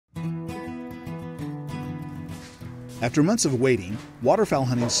After months of waiting, waterfowl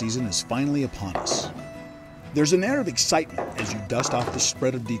hunting season is finally upon us. There's an air of excitement as you dust off the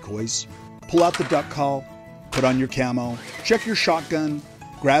spread of decoys, pull out the duck call, put on your camo, check your shotgun,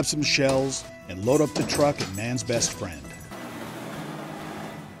 grab some shells, and load up the truck and man's best friend.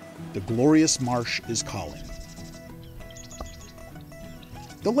 The glorious marsh is calling.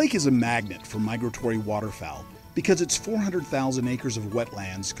 The lake is a magnet for migratory waterfowl because its 400,000 acres of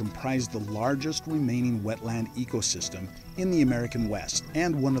wetlands comprise the largest remaining wetland ecosystem in the American West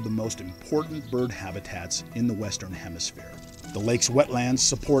and one of the most important bird habitats in the Western Hemisphere. The lake's wetlands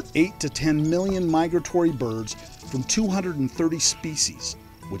support 8 to 10 million migratory birds from 230 species,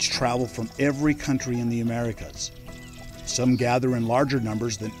 which travel from every country in the Americas. Some gather in larger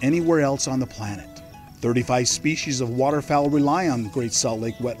numbers than anywhere else on the planet. 35 species of waterfowl rely on the Great Salt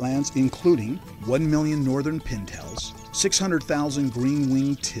Lake wetlands, including 1 million northern pintails, 600,000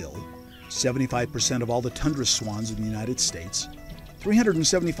 green-winged teal, 75% of all the tundra swans in the United States,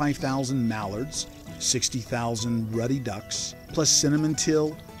 375,000 mallards, 60,000 ruddy ducks, plus cinnamon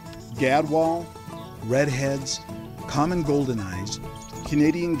teal, gadwall, redheads, common golden eyes,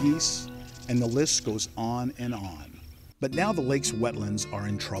 Canadian geese, and the list goes on and on. But now the lake's wetlands are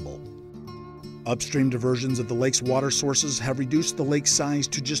in trouble. Upstream diversions of the lake's water sources have reduced the lake's size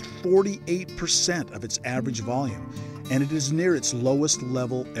to just 48% of its average volume, and it is near its lowest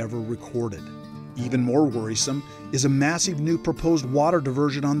level ever recorded. Even more worrisome is a massive new proposed water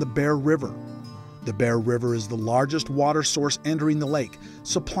diversion on the Bear River. The Bear River is the largest water source entering the lake,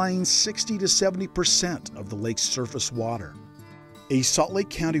 supplying 60 to 70% of the lake's surface water. A Salt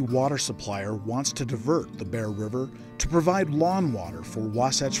Lake County water supplier wants to divert the Bear River to provide lawn water for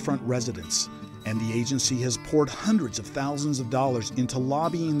Wasatch Front residents, and the agency has poured hundreds of thousands of dollars into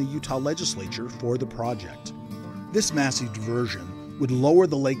lobbying the Utah legislature for the project. This massive diversion would lower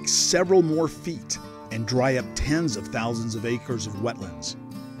the lake several more feet and dry up tens of thousands of acres of wetlands,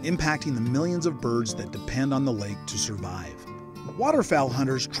 impacting the millions of birds that depend on the lake to survive. Waterfowl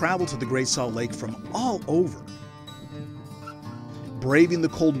hunters travel to the Great Salt Lake from all over, braving the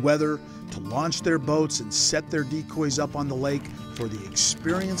cold weather to launch their boats and set their decoys up on the lake for the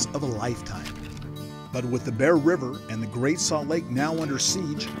experience of a lifetime. But with the Bear River and the Great Salt Lake now under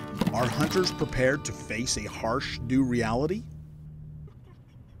siege, are hunters prepared to face a harsh new reality?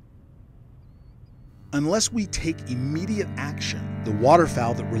 Unless we take immediate action, the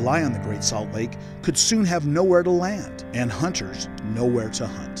waterfowl that rely on the Great Salt Lake could soon have nowhere to land and hunters nowhere to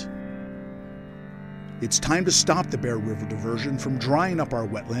hunt. It's time to stop the Bear River diversion from drying up our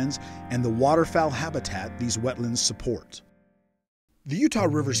wetlands and the waterfowl habitat these wetlands support. The Utah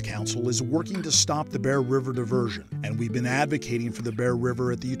Rivers Council is working to stop the Bear River diversion, and we've been advocating for the Bear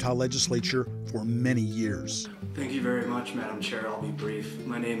River at the Utah legislature for many years. Thank you very much, Madam Chair. I'll be brief.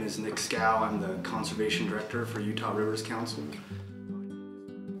 My name is Nick Scow. I'm the Conservation Director for Utah Rivers Council.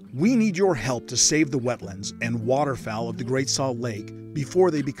 We need your help to save the wetlands and waterfowl of the Great Salt Lake before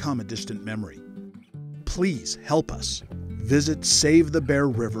they become a distant memory. Please help us. Visit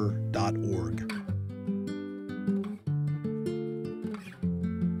SaveTheBearRiver.org.